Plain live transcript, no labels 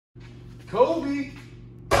Kobe!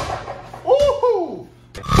 Ooh!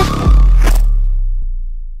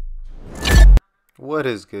 What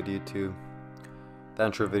is good, YouTube? The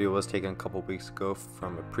intro video was taken a couple weeks ago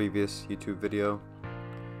from a previous YouTube video.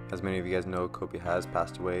 As many of you guys know, Kobe has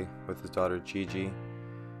passed away with his daughter Gigi.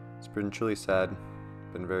 It's been truly sad,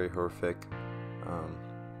 been very horrific.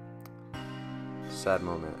 Sad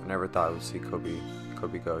moment. I never thought I would see Kobe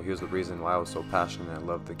go. He was the reason why I was so passionate and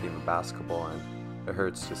loved the game of basketball, and it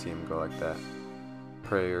hurts to see him go like that.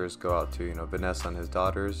 Prayers go out to, Vanessa and his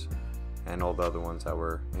daughters and all the other ones that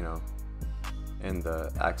were, in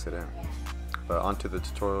the accident. But onto the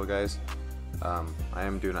tutorial, guys. I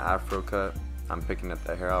am doing an Afro cut. I'm picking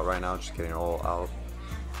the hair out right now, just getting it all out,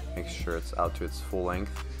 making sure it's out to its full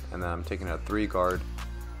length, and then I'm taking a 3 guard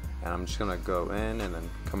and I'm just gonna go in and then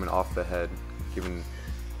coming off the head, giving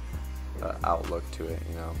an outlook to it,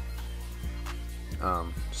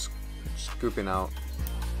 scooping out.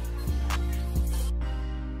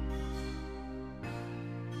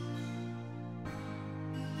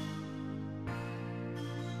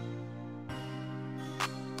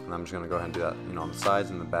 And I'm just going to go ahead and do that, on the sides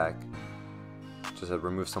and the back, just to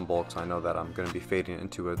remove some bulk, so I know that I'm going to be fading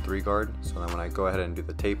into a 3 guard. So then when I go ahead and do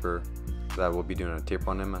the taper, that I will be doing a taper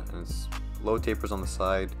on him, and it's low tapers on the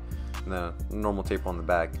side and then a normal taper on the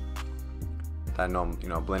back that I know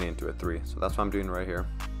I'm blending into a 3. So that's what I'm doing right here.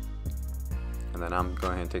 And then I'm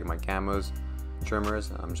going ahead and taking my camos trimmers,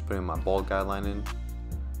 and I'm just putting my bald guideline in,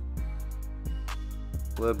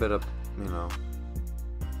 a little bit of,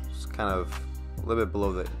 just kind of a little bit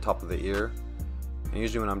below the top of the ear. And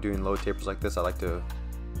usually when I'm doing low tapers like this, I like to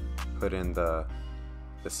put in the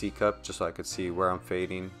C cup just so I could see where I'm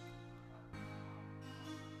fading,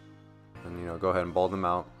 and go ahead and bald them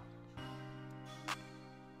out.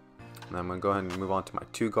 And I'm going to go ahead and move on to my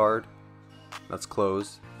 2 guard that's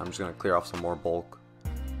closed. I'm just going to clear off some more bulk.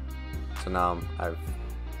 So now I've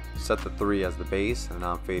set the 3 as the base, and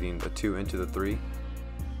now I'm fading the 2 into the 3.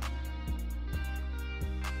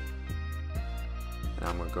 And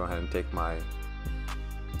I'm going to go ahead and take my, I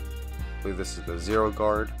believe this is the 0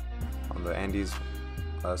 guard on the Andes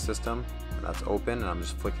system, and that's open, and I'm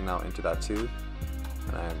just flicking out into that 2.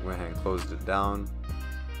 And I went ahead and closed it down,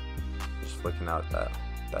 just flicking out that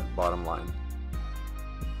bottom line.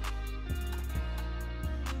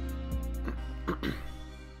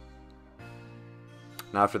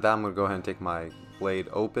 Now after that, I'm going to go ahead and take my blade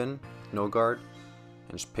open, no guard,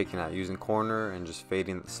 and just picking out using corner and just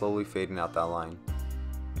slowly fading out that line.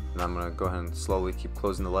 And I'm going to go ahead and slowly keep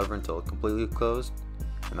closing the lever until it's completely closed,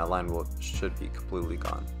 and that line should be completely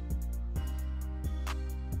gone.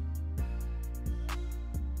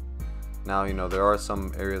 Now, there are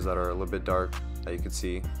some areas that are a little bit dark that you can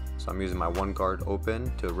see, so I'm using my 1 guard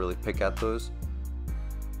open to really pick at those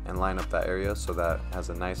and line up that area so that it has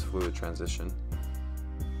a nice fluid transition.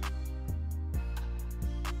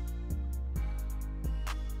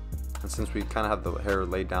 And since we kind of have the hair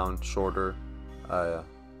laid down shorter, I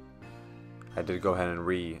did go ahead and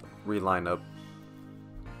reline up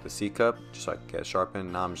the C cup just so I could get it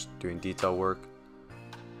sharpened. Now I'm just doing detail work,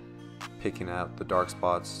 picking out the dark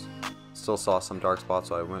spots. Still saw some dark spots,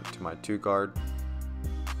 so I went to my 2 guard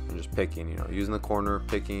and just picking, using the corner,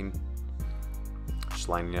 picking, just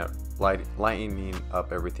lightening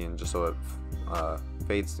up everything just so it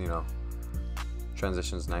fades,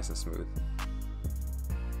 transitions nice and smooth.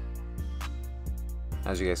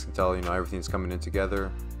 As you guys can tell, everything's coming in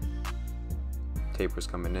together. Tapers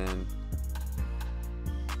coming in.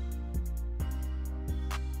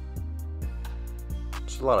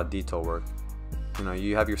 Just a lot of detail work.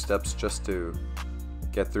 You have your steps just to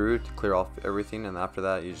get through, to clear off everything, and after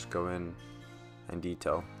that you just go in and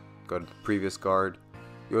detail. Go to the previous guard.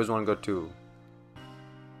 You always want to go to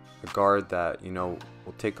a guard that will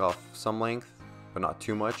take off some length but not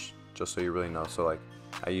too much, just so you really know. So like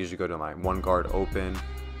I usually go to my 1 guard open,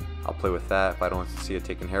 I'll play with that. If I don't see it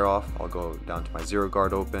taking hair off, I'll go down to my 0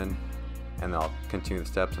 guard open, and then I'll continue the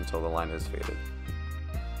steps until the line is faded.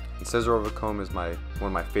 And scissor over comb is one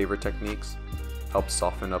of my favorite techniques. Helps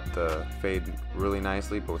soften up the fade really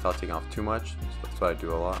nicely, but without taking off too much. So that's what I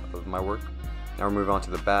do a lot of my work. Now we're moving on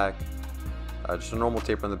to the back. Just a normal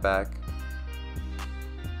taper on the back.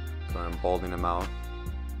 Go ahead and balding them out.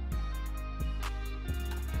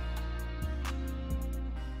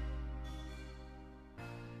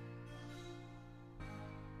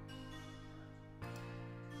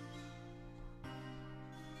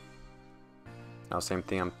 Now same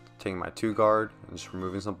thing, I'm taking my 2 guard and just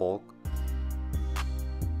removing some bulk.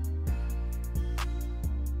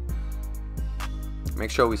 Make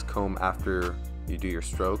sure always comb after you do your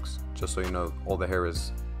strokes, just so all the hair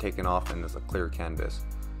is taken off and there's a clear canvas.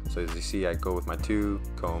 So as you see, I go with my 2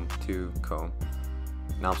 comb, 2 comb.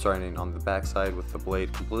 Now I'm starting on the back side with the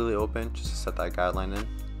blade completely open, just to set that guideline in.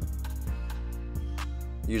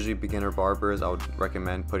 Usually beginner barbers, I would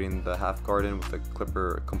recommend putting the half guard in with the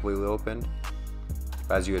clipper completely opened.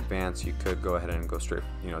 As you advance, you could go ahead and go straight,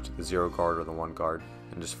 to the 0 guard or the 1 guard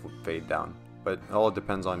and just fade down. But it all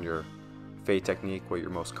depends on your fade technique, what you're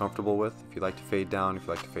most comfortable with. If you like to fade down, if you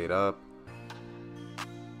like to fade up.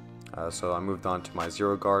 So I moved on to my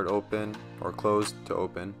 0 guard open or closed to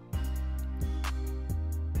open.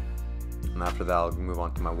 And after that, I'll move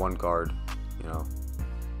on to my 1 guard,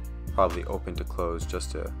 probably open to close,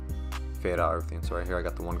 just to fade out everything. So right here I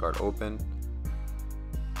got the 1 guard open.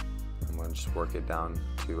 I'm going to just work it down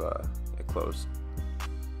to it closed.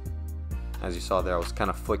 As you saw there, I was kind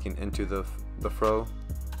of flicking into the fro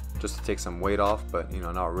just to take some weight off, but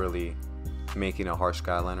not really making a harsh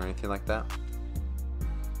guideline or anything like that.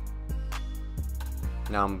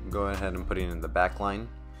 Now I'm going ahead and putting in the back line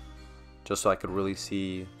just so I could really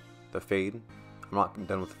see the fade. I'm not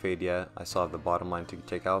done with the fade yet. I still have the bottom line to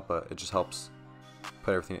take out, but it just helps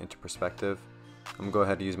put everything into perspective. I'm going to go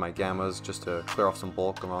ahead and use my gammas just to clear off some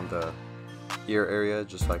bulk around the ear area,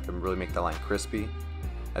 just so I can really make that line crispy.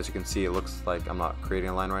 As you can see, it looks like I'm not creating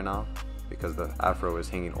a line right now because the afro is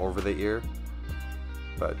hanging over the ear.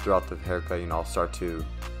 But throughout the haircut, I'll start to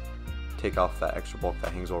take off that extra bulk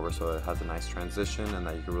that hangs over so it has a nice transition and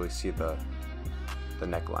that you can really see the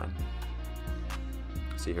neckline.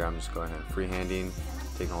 See here, I'm just going ahead and freehanding,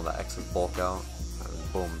 taking all that excess bulk out,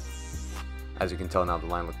 and boom. As you can tell now, the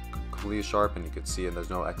line looks completely sharp and you can see it,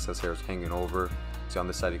 there's no excess hairs hanging over. See on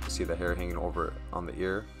this side, you can see the hair hanging over on the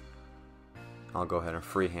ear. I'll go ahead and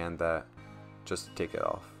freehand that just to take it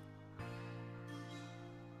off.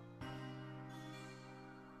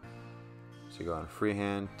 So you go ahead and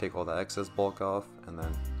freehand, take all that excess bulk off, and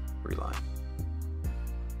then reline.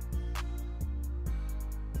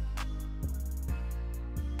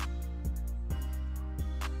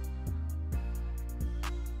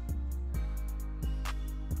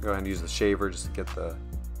 Go ahead and use the shaver just to get the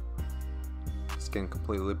skin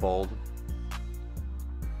completely bald.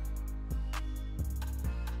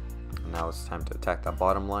 And now it's time to attack that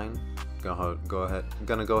bottom line. I'm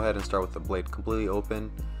gonna go ahead and start with the blade completely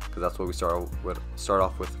open because that's what we start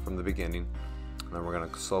off with from the beginning, and then we're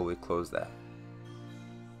gonna slowly close that.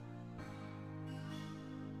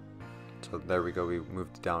 So there we go. We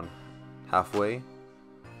moved down halfway.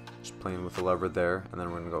 Just playing with the lever there, and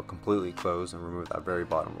then we're going to go completely close and remove that very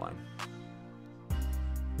bottom line.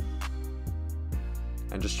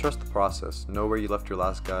 And just trust the process. Know where you left your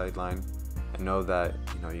last guideline, and know that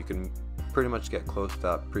you can pretty much get close to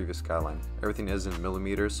that previous guideline. Everything is in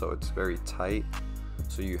millimeters, so it's very tight.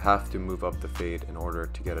 So you have to move up the fade in order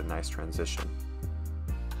to get a nice transition.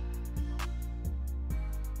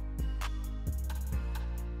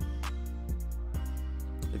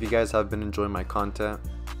 If you guys have been enjoying my content,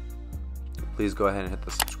 please go ahead and hit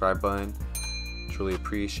the subscribe button. Truly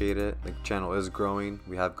appreciate it. The channel is growing.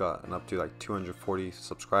 We have gotten up to like 240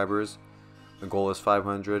 subscribers. The goal is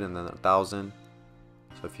 500 and then 1,000.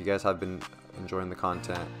 So if you guys have been enjoying the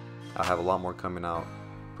content, I have a lot more coming out.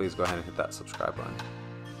 Please go ahead and hit that subscribe button.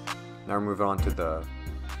 Now we're moving on to the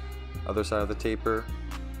other side of the taper,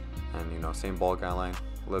 and same ball guideline,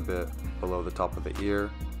 a little bit below the top of the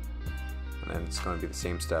ear, and then it's going to be the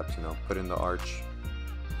same steps. Put in the arch.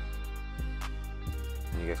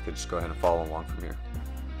 And you guys could just go ahead and follow along from here.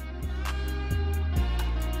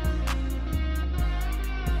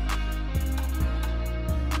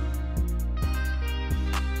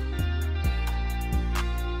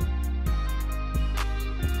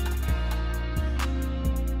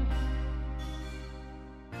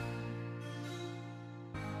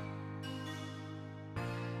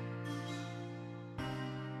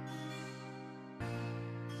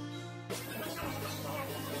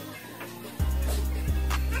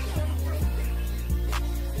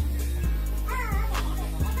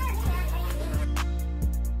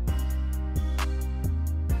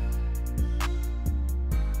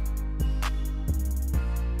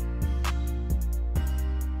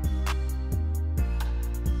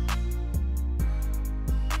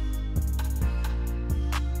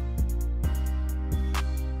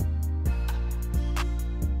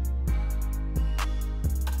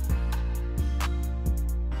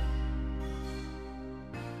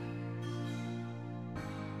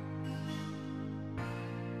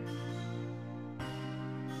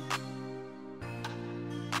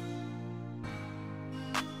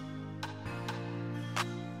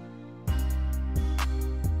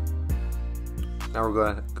 Now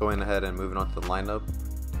we're going ahead and moving on to the lineup.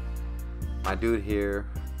 My dude here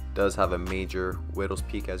does have a major widow's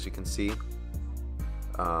peak, as you can see.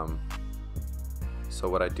 So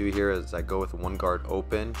what I do here is I go with one guard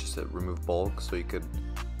open just to remove bulk, so you could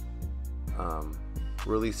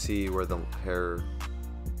really see where the hair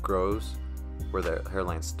grows, where the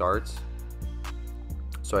hairline starts.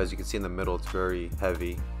 So as you can see in the middle, it's very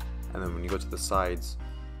heavy, and then when you go to the sides,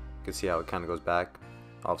 you can see how it kind of goes back,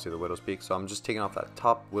 obviously the widow's peak. So I'm just taking off that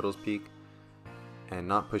top widow's peak and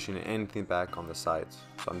not pushing anything back on the sides.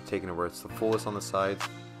 So I'm taking it where it's the fullest on the sides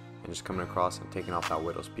and just coming across and taking off that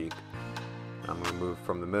widow's peak. And I'm going to move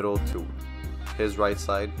from the middle to his right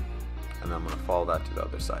side, and then I'm going to follow that to the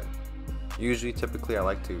other side. Usually, typically, I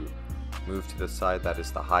like to move to the side that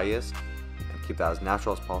is the highest and keep that as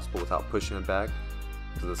natural as possible without pushing it back.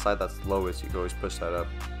 Because the side that's lowest, you can always push that up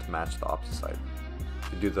to match the opposite side.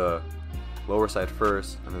 You do the lower side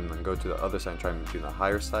first, and then go to the other side and try to do the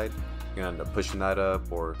higher side. You're going to end up pushing that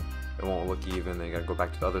up, or it won't look even. Then you got to go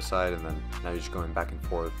back to the other side, and then now you're just going back and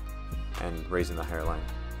forth and raising the hairline.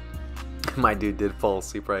 My dude did fall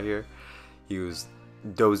asleep right here. He was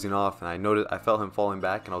dozing off, and I felt him falling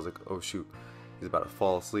back, and I was like, oh shoot, he's about to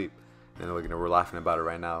fall asleep. And we're laughing about it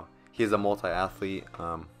right now. He's a multi-athlete,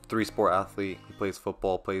 3-sport athlete. He plays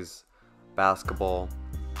football, plays basketball.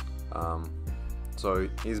 So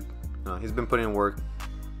he's been putting in work.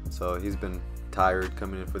 So he's been tired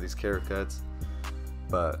coming in for these haircuts.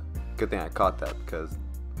 But good thing I caught that, because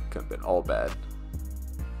it could have been all bad.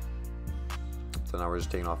 So now we're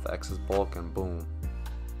just taking off the excess bulk, and boom,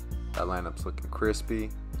 that lineup's looking crispy.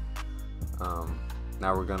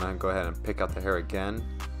 Now we're gonna go ahead and pick out the hair again,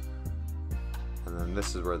 and then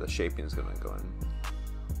this is where the shaping is gonna go in.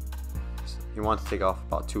 So you want to take off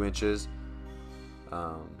about 2 inches.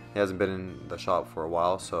 He hasn't been in the shop for a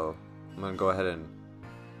while, so I'm gonna go ahead and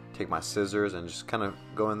take my scissors and just kind of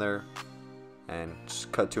go in there and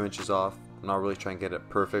just cut 2 inches off. I'm not really trying to get it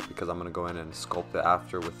perfect, because I'm gonna go in and sculpt it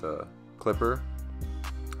after with a clipper.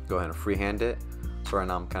 Go ahead and freehand it. So right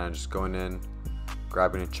now I'm kind of just going in,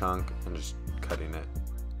 grabbing a chunk and just cutting it.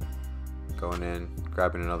 Going in,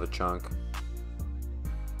 grabbing another chunk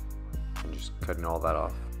and just cutting all that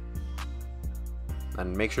off.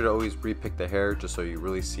 And make sure to always repick the hair, just so you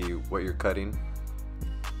really see what you're cutting.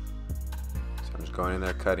 So I'm just going in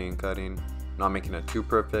there, cutting, not making it too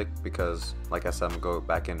perfect, because like I said, I'm gonna go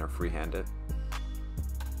back in or freehand it.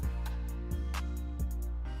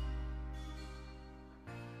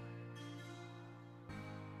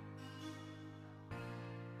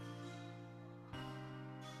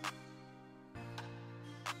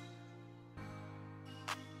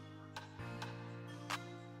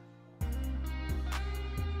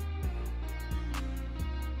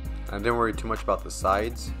 I didn't worry too much about the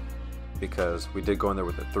sides, because we did go in there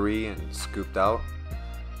with a 3 and scooped out,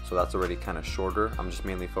 so that's already kind of shorter. I'm just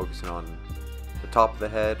mainly focusing on the top of the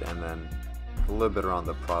head and then a little bit around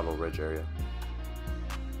the parietal ridge area.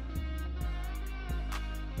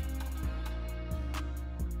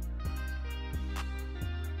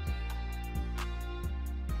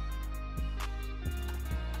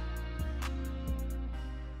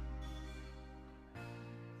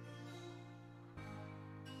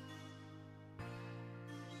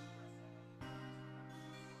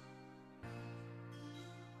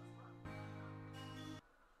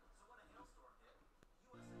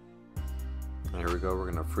 And here we go, we're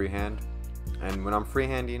gonna freehand. And when I'm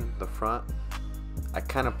freehanding the front, I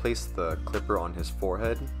kind of place the clipper on his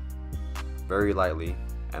forehead very lightly,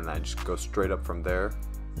 and then I just go straight up from there,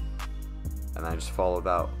 and I just follow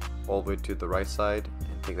that all the way to the right side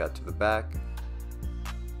and take that to the back,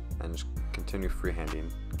 and just continue freehanding,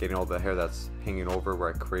 getting all the hair that's hanging over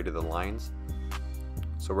where I created the lines.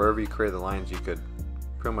 So wherever you create the lines, you could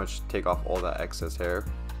pretty much take off all that excess hair.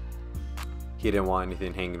 He didn't want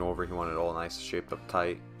anything hanging over, he wanted it all nice, shaped up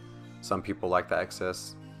tight. Some people like the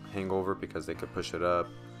excess hangover because they could push it up,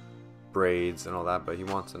 braids and all that, but he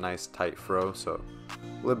wants a nice tight fro, so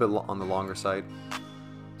a little bit on the longer side.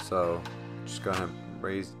 So just go ahead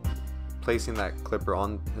and placing that clipper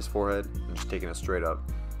on his forehead and just taking it straight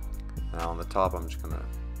up. Now on the top, I'm just gonna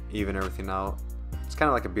even everything out. It's kind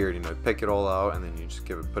of like a beard, you know, pick it all out and then you just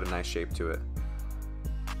put a nice shape to it.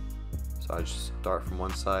 So I just start from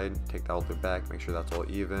one side, take that all the way back, make sure that's all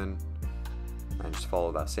even, and just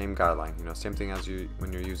follow that same guideline. You know, same thing as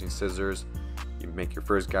when you're using scissors. You make your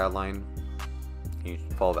first guideline, you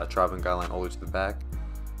follow that traveling guideline all the way to the back.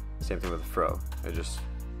 Same thing with the fro.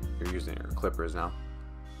 You're using your clippers now.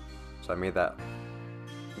 So I made that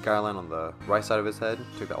guideline on the right side of his head,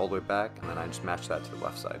 took that all the way back, and then I just matched that to the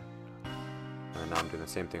left side. And now I'm doing the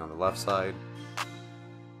same thing on the left side.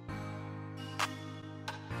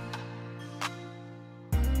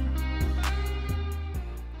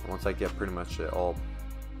 once I get pretty much it all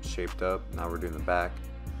shaped up, now we're doing the back.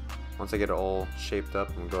 Once I get it all shaped up,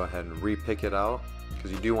 I'm gonna go ahead and re-pick it out,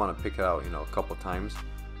 because you do want to pick it out, you know, a couple times,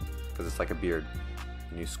 because it's like a beard.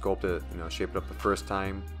 And you sculpt it, you know, shape it up the first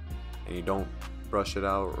time, and you don't brush it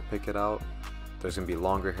out or pick it out, there's gonna be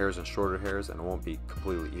longer hairs and shorter hairs, and it won't be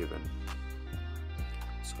completely even.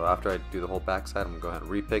 So after I do the whole back side, I'm gonna go ahead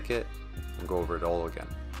and re-pick it and go over it all again.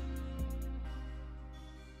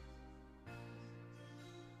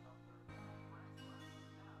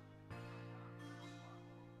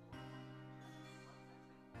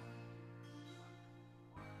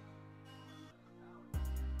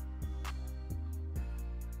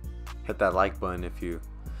 Hit that like button if you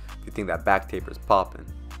think that back taper is popping.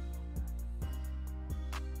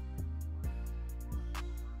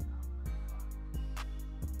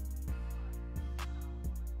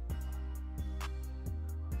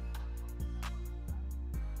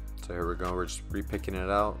 So here we go, we're just re-picking it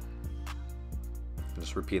out and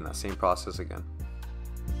just repeating that same process again.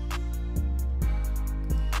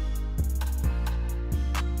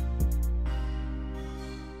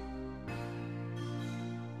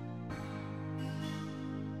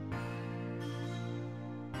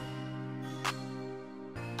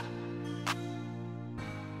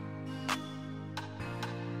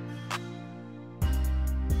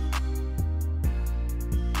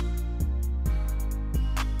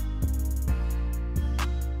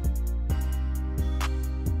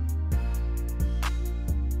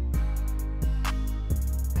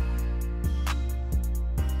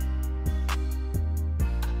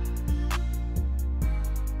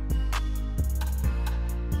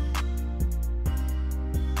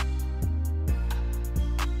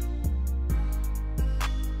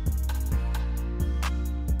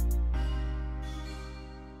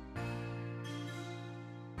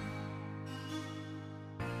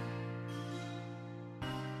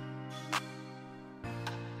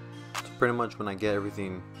 Pretty much when I get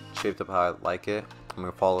everything shaped up how I like it, I'm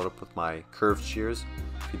going to follow it up with my curved shears.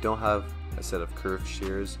 If you don't have a set of curved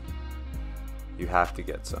shears, you have to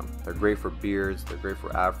get some. They're great for beards, they're great for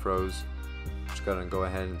afros. Just gotta go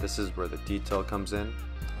ahead, and this is where the detail comes in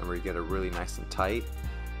and where you get it really nice and tight.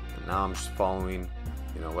 And now I'm just following,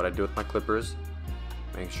 you know, what I do with my clippers,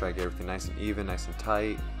 making sure I get everything nice and even, nice and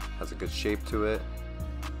tight, has a good shape to it.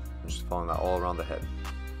 I'm just following that all around the head.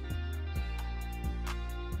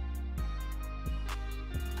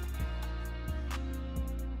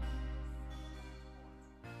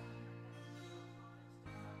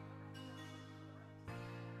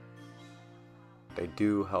 They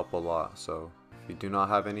do help a lot, so if you do not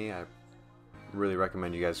have any, I really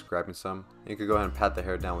recommend you guys grabbing some. You could go ahead and pat the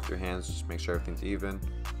hair down with your hands, just make sure everything's even.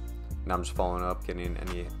 Now I'm just following up, getting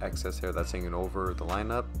any excess hair that's hanging over the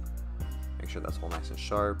lineup. Make sure that's all nice and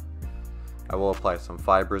sharp. I will apply some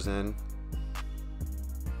fibers in,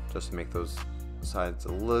 just to make those sides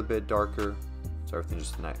a little bit darker, so everything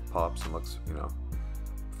just pops and looks, you know,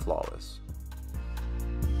 flawless.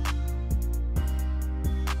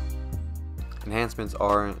 Enhancements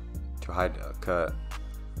aren't to hide a cut,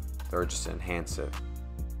 they're just to enhance it.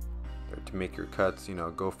 They're to make your cuts, you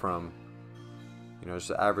know, go from, you know,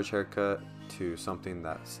 just an average haircut to something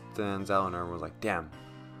that stands out and everyone's like, damn,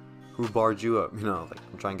 who barred you up? You know, like,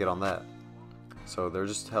 I'm trying to get on that. So they're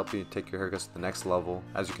just to help you take your haircuts to the next level.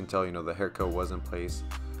 As you can tell, you know, the haircut was in place,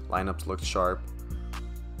 lineups looked sharp.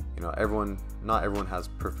 You know, not everyone has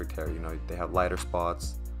perfect hair, you know, they have lighter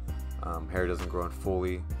spots, hair doesn't grow in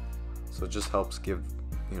fully. So it just helps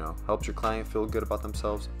helps your client feel good about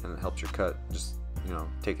themselves, and it helps your cut just, you know,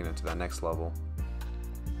 taking it to that next level.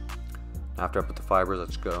 After I put the fibers, I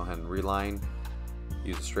just go ahead and reline.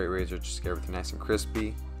 Use a straight razor just to get everything nice and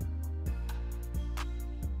crispy.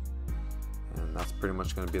 And that's pretty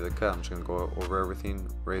much going to be the cut. I'm just going to go over everything,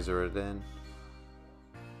 razor it in,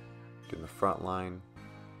 doing the front line,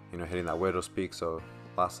 you know, hitting that widow's peak so it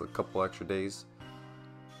lasts a couple extra days.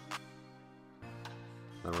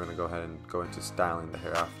 Then we're going to go ahead and go into styling the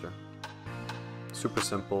hair after. Super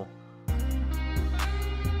simple.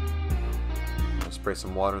 Spray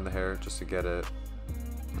some water in the hair just to get it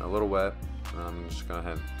a little wet, and I'm just going to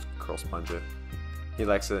go ahead and curl sponge it. He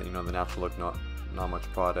likes it, you know, the natural look, not much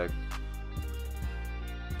product.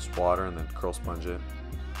 Just water and then curl sponge it.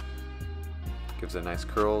 Gives it nice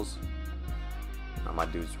curls. Now my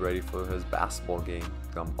dude's ready for his basketball game.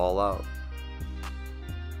 Gonna ball out.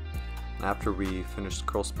 After we finish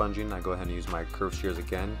curl sponging, I go ahead and use my curved shears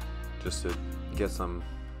again just to get some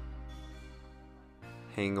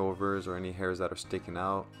hangovers or any hairs that are sticking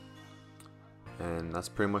out. And that's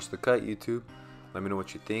pretty much the cut, YouTube. Let me know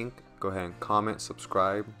what you think. Go ahead and comment,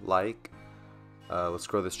 subscribe, like. Let's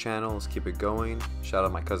grow this channel. Let's keep it going. Shout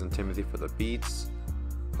out my cousin Timothy for the beats.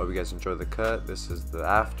 Hope you guys enjoy the cut. This is the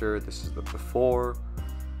after. This is the before.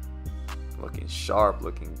 Looking sharp,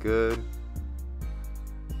 looking good.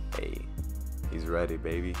 Hey, he's ready,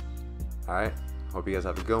 baby. Alright, hope you guys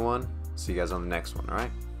have a good one. See you guys on the next one,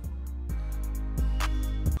 alright?